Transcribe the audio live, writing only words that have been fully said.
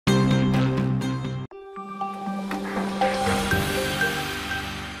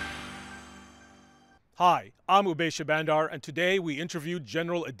Hi, I'm Ubaysha Bandar, and today we interviewed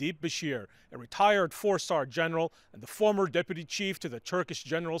General Edip Baser, a retired four-star general and the former deputy chief to the Turkish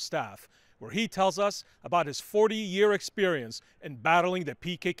General Staff, where he tells us about his 40-year experience in battling the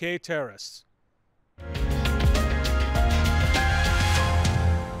PKK terrorists.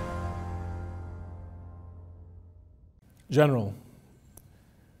 General,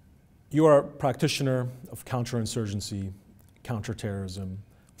 you are a practitioner of counterinsurgency, counterterrorism,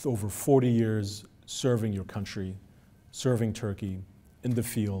 with over 40 years serving your country, serving Turkey in the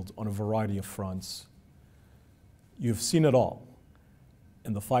field on a variety of fronts. You've seen it all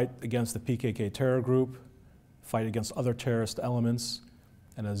in the fight against the PKK terror group, fight against other terrorist elements,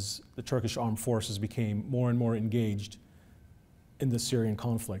 and as the Turkish armed forces became more and more engaged in the Syrian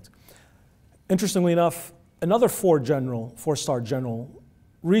conflict. Interestingly enough, another four-star general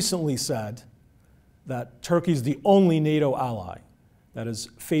recently said that Turkey is the only NATO ally that is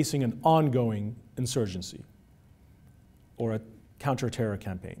facing an ongoing insurgency or a counter-terror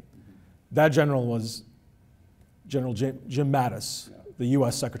campaign. That general was General Jim Mattis, the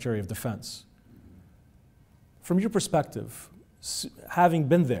US Secretary of Defense. From your perspective, having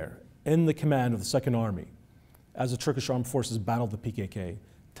been there in the command of the Second Army as the Turkish armed forces battled the PKK,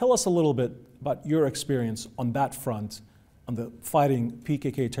 tell us a little bit about your experience on that front, on the fighting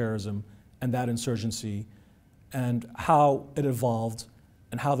PKK terrorism and that insurgency, and how it evolved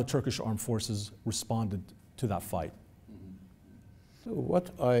and how the Turkish armed forces responded to that fight. So what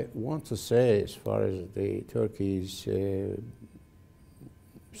I want to say as far as the Turkey's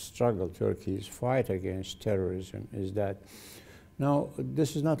struggle, Turkey's fight against terrorism is that now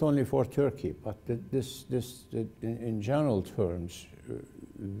this is not only for Turkey, but in general terms,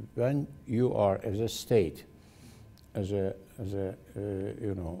 when you are as a state, as a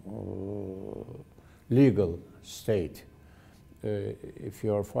legal state, if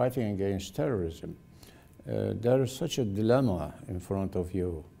you are fighting against terrorism, there is such a dilemma in front of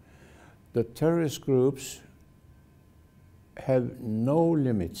you. The terrorist groups have no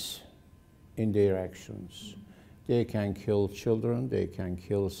limits in their actions. They can kill children, they can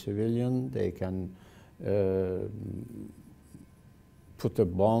kill civilians, they can put a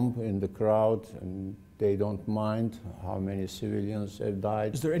bomb in the crowd, and they don't mind how many civilians have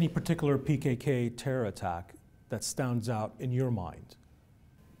died. Is there any particular PKK terror attack that stands out in your mind?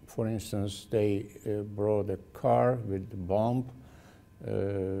 For instance, they brought a car with the bomb,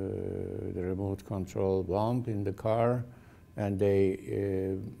 the remote control bomb in the car, and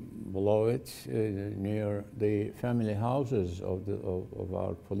they blow it near the family houses of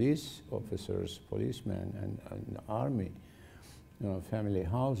our police officers, policemen, and army, family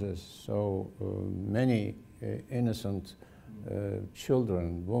houses. So many innocent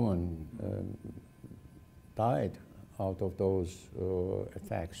children, women died out of those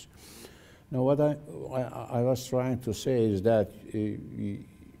attacks. Now, what I was trying to say is that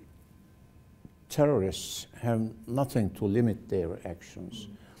terrorists have nothing to limit their actions.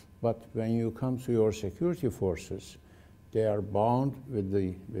 But when you come to your security forces, they are bound with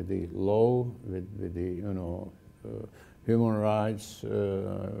the law, with the human rights,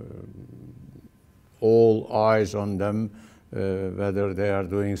 all eyes on them, whether they are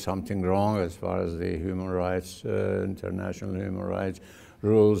doing something wrong as far as the human rights, international human rights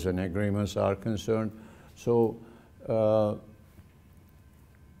rules and agreements are concerned. So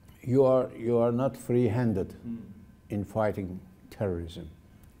you are not free-handed in fighting terrorism.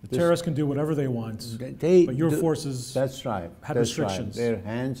 The terrorists can do whatever they want, but your forces that's right, have that's restrictions. Right. Their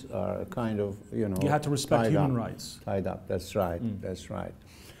hands are kind of, You have to respect human rights. Tied up, that's right, that's right.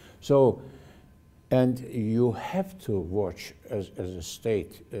 So, and you have to watch, as a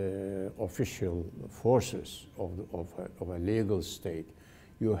state, official forces of a legal state,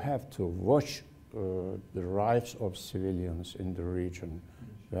 you have to watch the rights of civilians in the region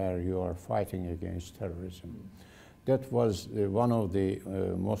where you are fighting against terrorism. That was one of the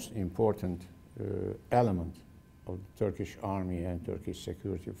most important elements of the Turkish army and Turkish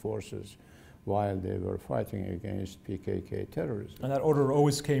security forces while they were fighting against PKK terrorism. And that order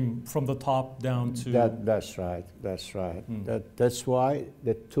always came from the top down to... That's right, that's right. That's why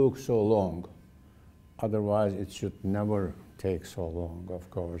that took so long. Otherwise, it should never take so long, of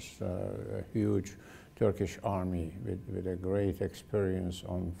course. A huge Turkish army with a great experience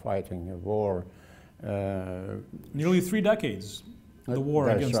on fighting a war. Nearly 3 decades, the war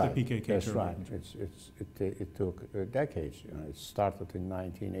against right. the PKK. That's right. It took decades. It started in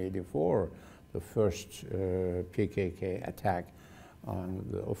 1984, the first PKK attack.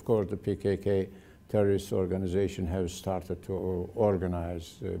 Of course, the PKK terrorist organization has started to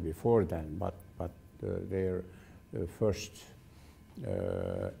organize before then, but their first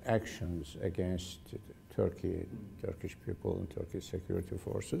actions against Turkish people and Turkish security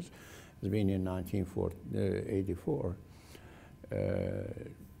forces has been in 1984.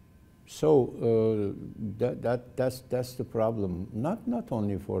 That's the problem, not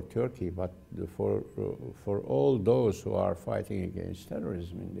only for Turkey, but for all those who are fighting against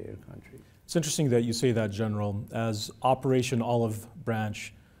terrorism in their country. It's interesting that you say that, General. As Operation Olive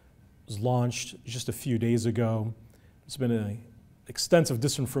Branch was launched just a few days ago, it's been an extensive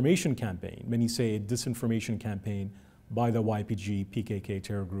disinformation campaign. Many say a disinformation campaign by the YPG PKK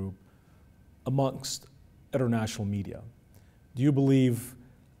terror group amongst international media. Do you believe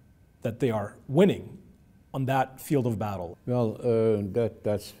that they are winning on that field of battle? Well,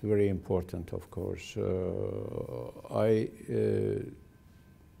 that's very important, of course. I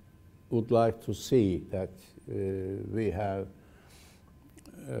would like to see that we have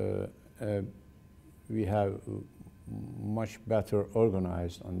much better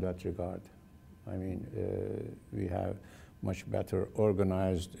organized on that regard. I mean, we have much better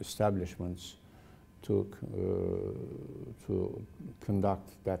organized establishments to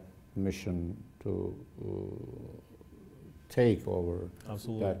conduct that mission, to take over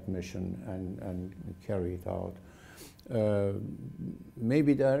Absolutely. that mission and carry it out.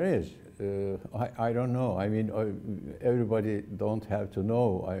 Maybe there is. I don't know. I mean, everybody don't have to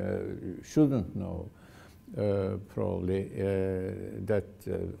know. Shouldn't know. Probably that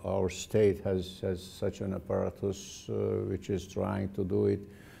our state has such an apparatus which is trying to do it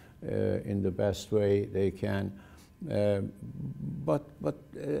in the best way they can. But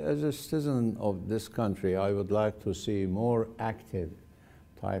as a citizen of this country, I would like to see more active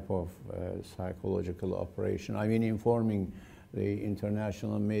type of psychological operation. I mean, informing the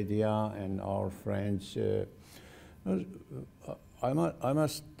international media and our friends. I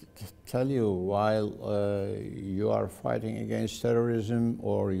must tell you, while you are fighting against terrorism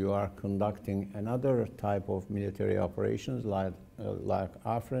or you are conducting another type of military operations like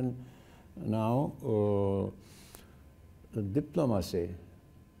Afrin now, diplomacy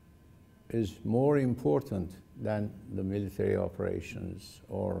is more important than the military operations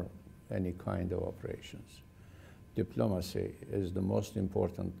or any kind of operations. Diplomacy is the most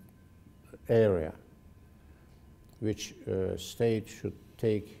important area which state should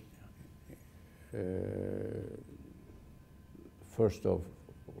take first of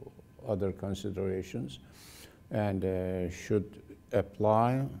other considerations and should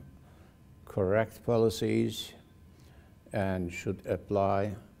apply correct policies and should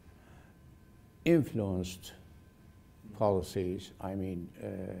apply influenced policies, I mean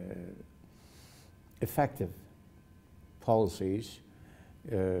effective policies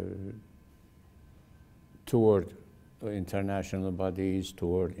toward international bodies,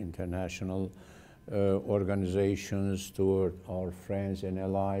 toward international organizations, toward our friends and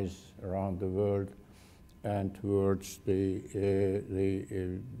allies around the world, and towards the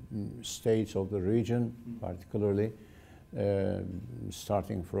states of the region, particularly,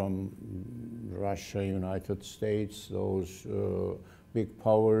 starting from Russia, United States, those big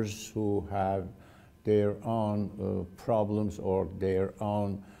powers who have their own problems or their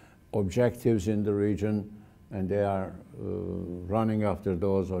own objectives in the region, and they are running after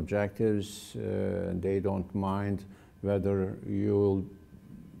those objectives, and they don't mind whether you'll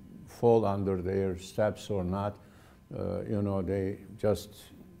fall under their steps or not. You know, they just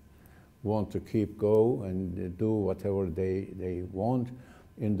want to keep go and do whatever they want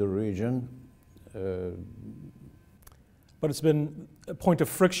in the region. But it's been a point of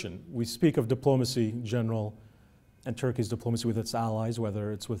friction. We speak of diplomacy, General, and Turkey's diplomacy with its allies,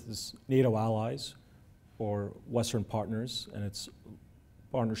 whether it's with its NATO allies or Western partners and its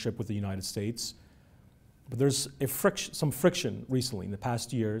partnership with the United States. But there's some friction recently in the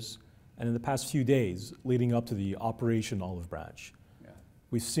past years and in the past few days leading up to the Operation Olive Branch. Yeah.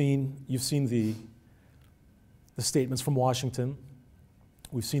 You've seen the statements from Washington.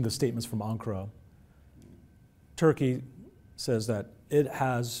 We've seen the statements from Ankara. Turkey says that it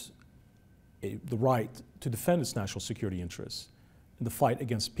has the right to defend its national security interests in the fight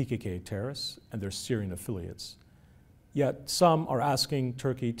against PKK terrorists and their Syrian affiliates. Yet some are asking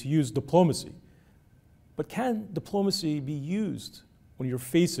Turkey to use diplomacy. But can diplomacy be used when you're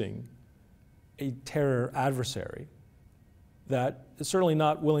facing a terror adversary that is certainly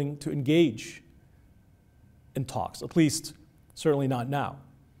not willing to engage in talks, at least certainly not now?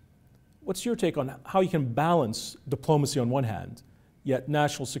 What's your take on how you can balance diplomacy on one hand, yet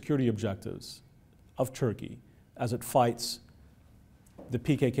national security objectives of Turkey as it fights the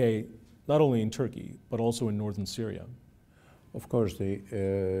PKK, not only in Turkey, but also in northern Syria? Of course, the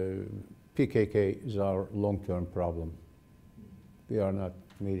PKK is our long-term problem. We are not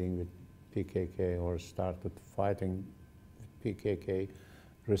meeting with PKK or started fighting PKK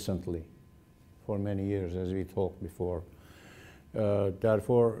recently for many years, as we talked before.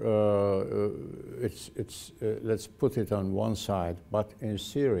 Therefore, let's put it on one side. But in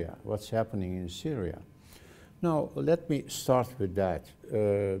Syria, what's happening in Syria? Now, let me start with that.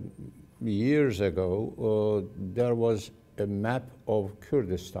 Years ago, there was a map of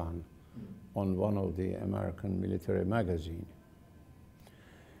Kurdistan on one of the American military magazines.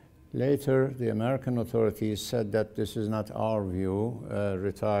 Later, the American authorities said that this is not our view.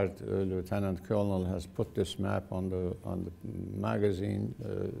 Retired Lieutenant Colonel has put this map on the magazine.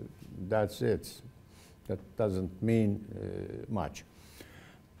 That's it. That doesn't mean much.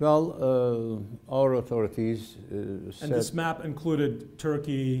 Well, our authorities said... And this map included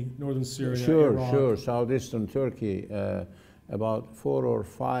Turkey, northern Syria, Sure, Iraq. sure, southeastern Turkey. About 4 or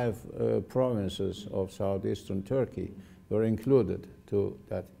 5 provinces of southeastern Turkey were included to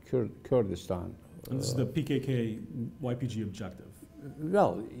that Kurdistan. And this is the PKK YPG objective.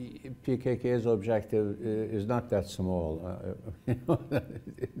 Well, PKK's objective is not that small.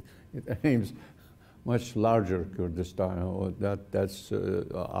 It aims much larger Kurdistan.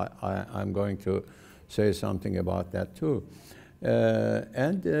 I'm going to say something about that too.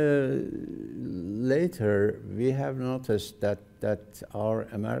 Later, we have noticed that our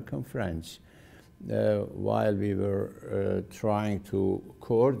American friends, while we were trying to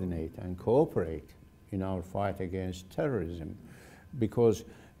coordinate and cooperate in our fight against terrorism, because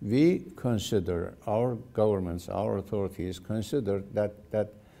we consider, our governments, our authorities consider that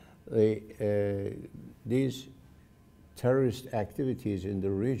these terrorist activities in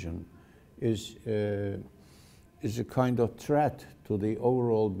the region is a kind of threat to the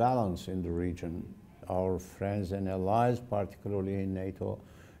overall balance in the region. Our friends and allies, particularly in NATO,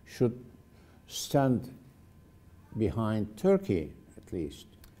 should stand behind Turkey, at least.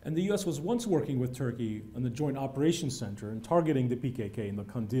 And the U.S. was once working with Turkey on the Joint Operations Center and targeting the PKK in the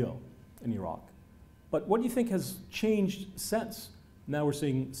Kandil in Iraq. But what do you think has changed since? Now we're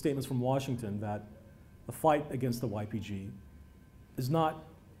seeing statements from Washington that the fight against the YPG is not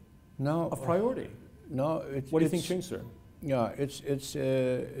a priority. No, what do you think changed, sir? Yeah, it's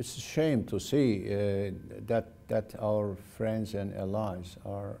a shame to see that our friends and allies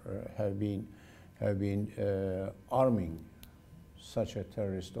have been arming such a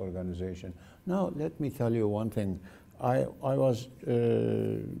terrorist organization. Now, let me tell you one thing. I was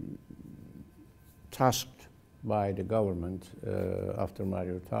tasked by the government after my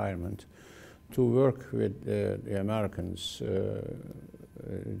retirement to work with the Americans.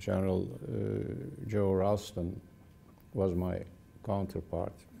 General Joe Ralston was my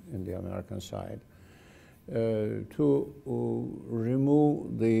counterpart in the American side, to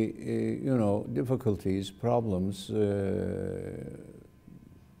remove the difficulties, problems,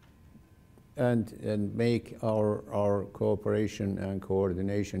 and make our cooperation and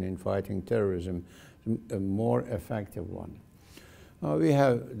coordination in fighting terrorism a more effective one. We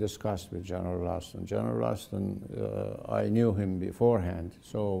have discussed with General Ralston. General Ralston, I knew him beforehand,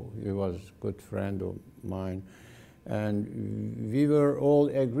 so he was a good friend of mine. And we were all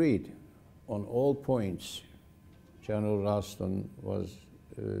agreed on all points. General Ralston was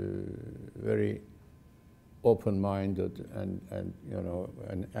very open-minded and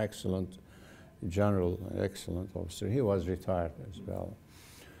an excellent general, an excellent officer. He was retired as well.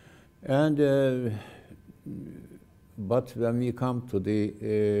 And but when we come to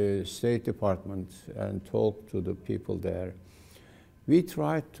the State Department and talk to the people there, we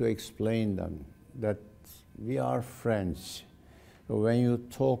try to explain them that we are friends. When you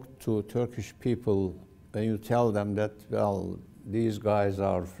talk to Turkish people, when you tell them that, well, these guys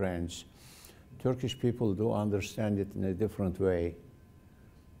are friends, Turkish people do understand it in a different way.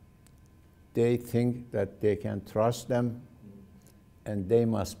 They think that they can trust them, and they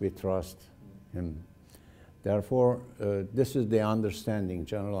must be trust him. Therefore, this is the understanding,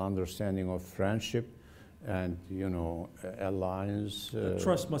 general understanding of friendship and, alliance.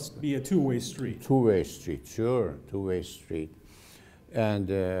 Trust must be a two-way street. Two-way street, sure, two-way street. And,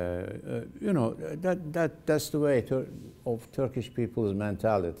 that's the way of Turkish people's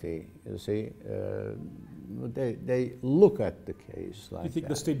mentality, you see. They look at the case like that. Do you think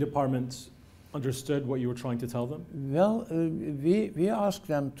the State Department understood what you were trying to tell them? Well, we asked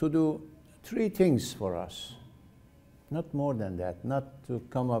them to do 3 things for us, not more than that, not to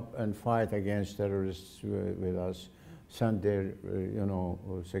come up and fight against terrorists with us, send their,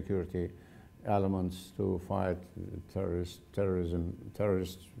 security elements to fight terrorists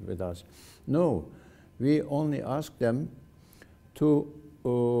with us. No, we only asked them to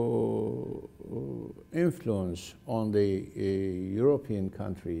influence on the European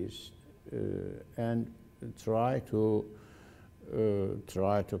countries and try to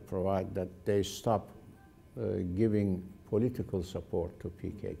provide that they stop giving political support to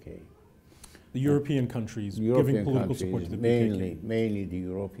PKK. The European countries giving political support to the PKK? Mainly the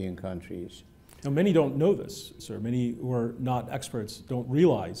European countries. Now, many don't know this, sir. Many who are not experts don't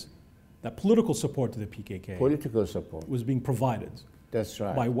realize that political support to the PKK Political support was being provided. That's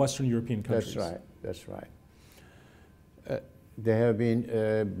right. By Western European countries. That's right. That's right. They have been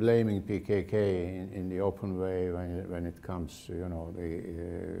blaming PKK in the open way when it comes to, you know, the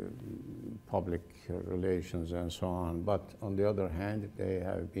public relations and so on. But on the other hand, they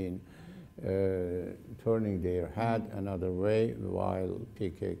have been turning their head another way while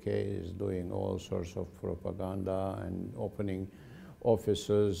PKK is doing all sorts of propaganda and opening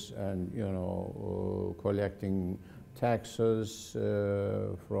offices and, you know, collecting taxes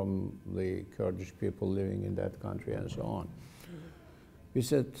from the Kurdish people living in that country and so on. We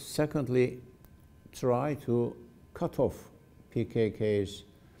said, secondly, try to cut off PKK's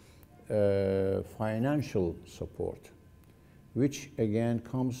financial support, which again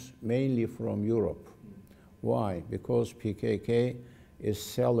comes mainly from Europe. Why? Because PKK is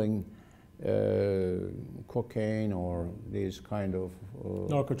selling cocaine or these kind of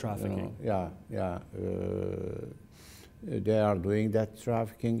narco-trafficking. You know, they are doing that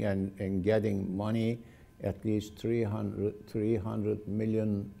trafficking and getting money, at least $300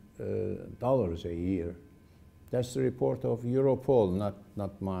 million a year. That's the report of Europol,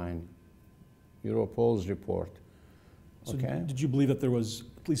 not mine. Europol's report. So okay? Did you believe that there was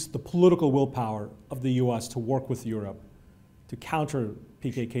at least the political willpower of the U.S. to work with Europe to counter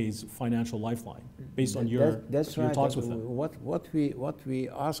PKK's financial lifeline, based on your talks with them? What we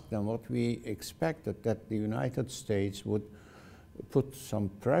asked them, what we expected, that the United States would put some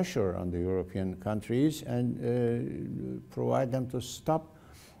pressure on the European countries and provide them to stop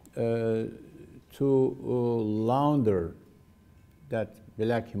to launder that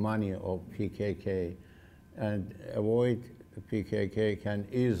black money of PKK and avoid PKK can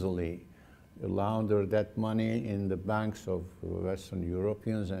easily launder that money in the banks of Western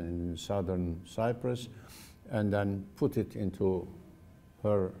Europeans and in southern Cyprus and then put it into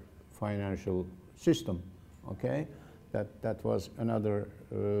her financial system, okay? That was another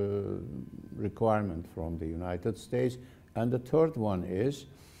requirement from the United States. And the third one is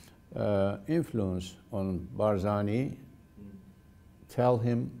influence on Barzani, tell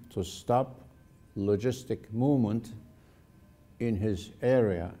him to stop logistic movement in his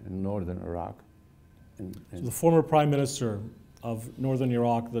area in northern Iraq. So the former prime minister of northern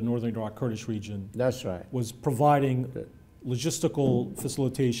Iraq, the northern Iraq Kurdish region, that's right, was providing logistical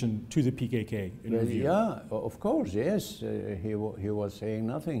facilitation to the PKK, in your view? Yeah, of course, yes. He was saying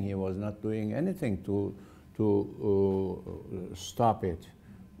nothing. He was not doing anything to stop it,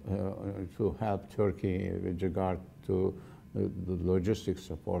 to help Turkey with regard to the logistic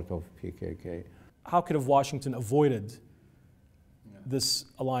support of PKK. How could have Washington avoided this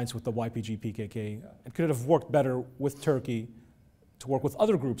alliance with the YPG-PKK? And could it have worked better with Turkey to work with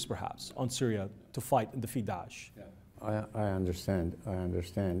other groups, perhaps, on Syria to fight and defeat Daesh? Yeah. I understand,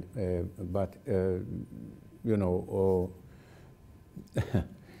 but you know,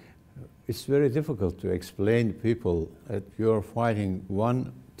 it's very difficult to explain to people that you're fighting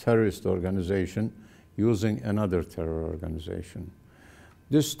one terrorist organization using another terror organization.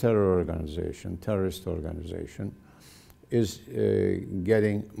 This terrorist organization, is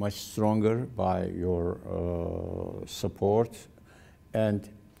getting much stronger by your support, and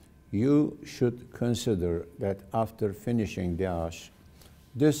you should consider that after finishing Daesh,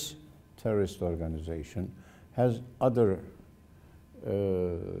 this terrorist organization has other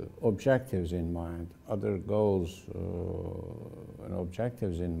objectives in mind, other goals and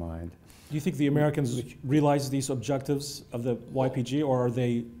objectives in mind. Do you think the Americans realize these objectives of the YPG, or are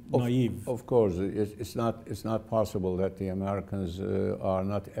they naive? Of course, it's not possible that the Americans are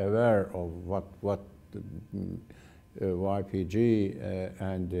not aware of what YPG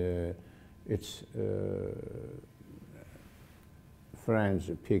and its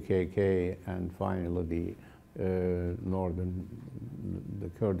friends, PKK, and finally the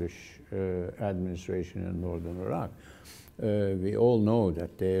Kurdish administration in northern Iraq. We all know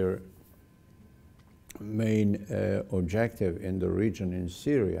that their main objective in the region in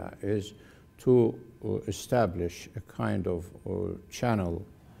Syria is to establish a kind of channel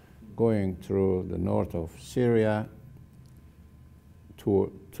going through the north of Syria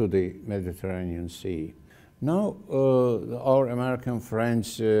to the Mediterranean Sea. Now, our American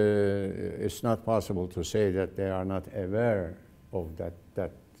friends, it's not possible to say that they are not aware of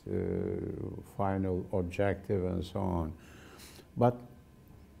that final objective and so on. But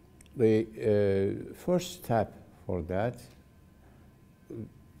the first step for that,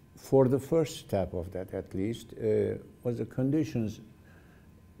 for the first step of that at least, was the conditions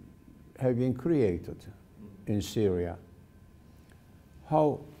have been created in Syria.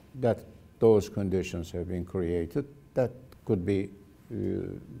 How those conditions have been created, that could be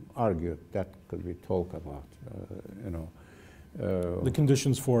argued, that could be talked about, the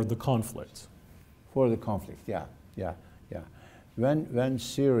conditions for the conflict. For the conflict, yeah. When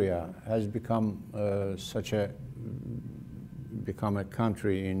Syria has become become a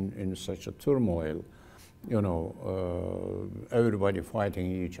country in such a turmoil, everybody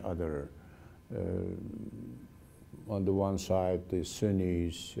fighting each other. On the one side, the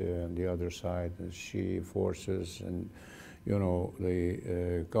Sunnis, on the other side, the Shia forces, and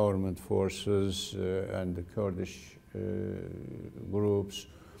the government forces and the Kurdish groups.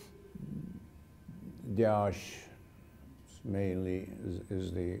 Daesh mainly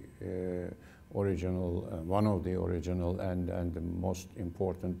is the original, one of the original and the most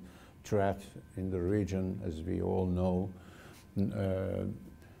important threat in the region, as we all know.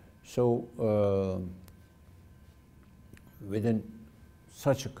 So within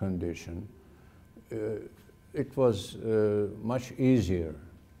such a condition, it was much easier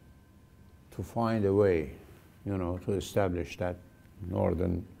to find a way, to establish that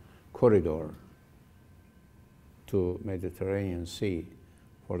northern corridor to Mediterranean Sea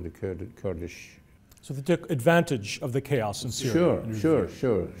for the Kurdish. So they took advantage of the chaos in Syria.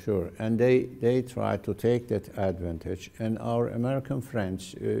 Sure. And they tried to take that advantage. And our American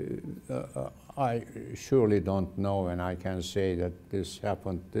friends, I surely don't know, and I can say that this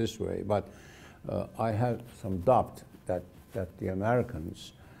happened this way, but I have some doubt that the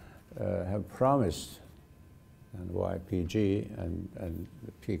Americans have promised, and YPG and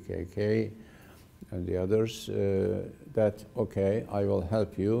the PKK and the others, that, okay, I will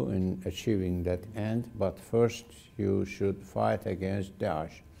help you in achieving that end, but first you should fight against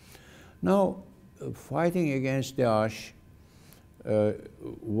Daesh. Now, fighting against Daesh,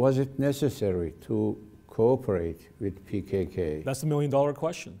 was it necessary to cooperate with PKK? That's the million-dollar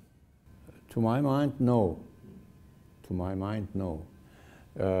question. To my mind, no. To my mind, no.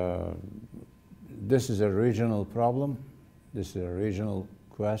 This is a regional problem. This is a regional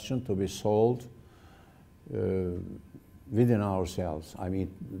question to be solved within ourselves. I mean,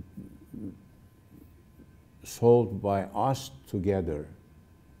 solved by us together,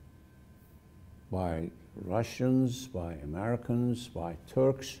 by Russians, by Americans, by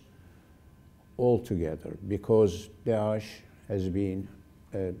Turks, all together, because Daesh has been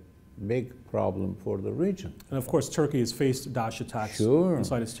a big problem for the region. And of course, Turkey has faced Daesh attacks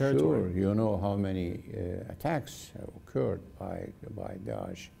inside its territory. Sure, you know how many attacks have occurred by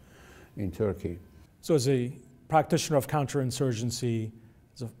Daesh in Turkey. So as a practitioner of counterinsurgency,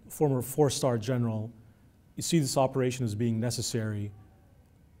 as a former four-star general, you see this operation as being necessary.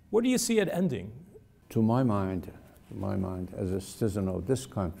 Where do you see it ending? To my mind, as a citizen of this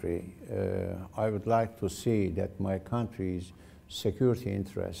country, I would like to see that my country's security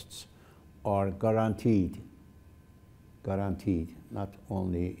interests are guaranteed, not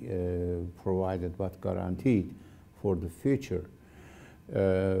only provided, but guaranteed for the future.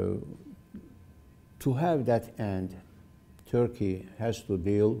 To have that end, Turkey has to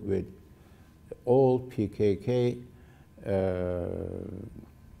deal with all PKK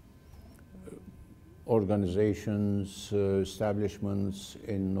organizations, establishments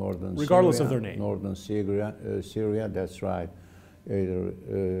in northern regardless Syria, of their name. Northern Syria, that's right. Either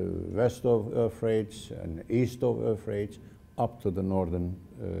west of Euphrates and east of Euphrates, up to the northern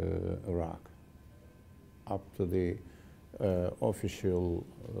Iraq, up to the official,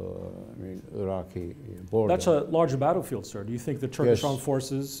 Iraqi border. That's a larger battlefield, sir. Do you think the Turkish armed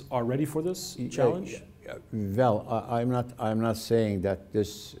forces are ready for this challenge? Well, I'm not saying that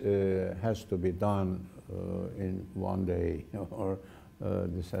this has to be done in one day, or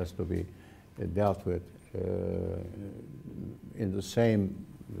this has to be dealt with in the same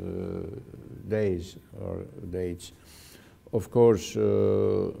days or dates. Of course,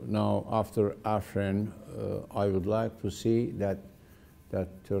 now after Afrin, I would like to see that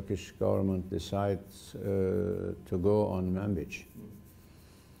Turkish government decides to go on Manbij.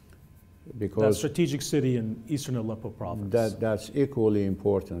 Because that strategic city in eastern Aleppo province. That's equally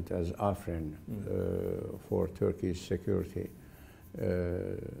important as Afrin for Turkey's security.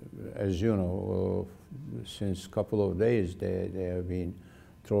 As you know, since a couple of days they have been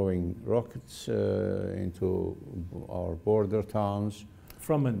throwing rockets into our border towns.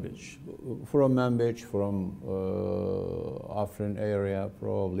 From Manbij? From Manbij, from Afrin area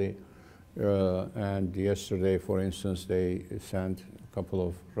probably. And yesterday, for instance, they sent a couple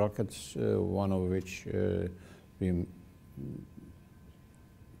of rockets, one of which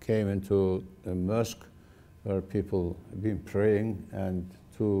came into a mosque where people have been praying, and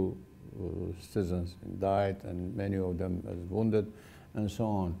two citizens died, and many of them are wounded, and so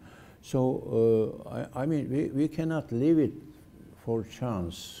on. So, I mean, we cannot leave it for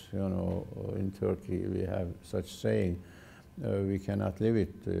chance. You know, in Turkey we have such saying, we cannot leave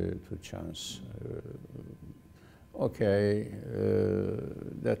it to chance. Okay,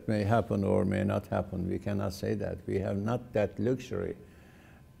 that may happen or may not happen. We cannot say that. We have not that luxury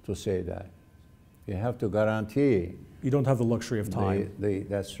to say that. We have to guarantee. You don't have the luxury of time.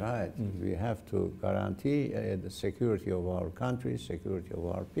 That's right. Mm-hmm. We have to guarantee the security of our country, security of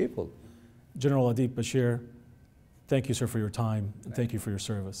our people. General Edip Baser, thank you, sir, for your time, and thank you for your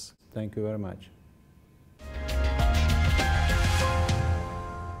service. Thank you very much.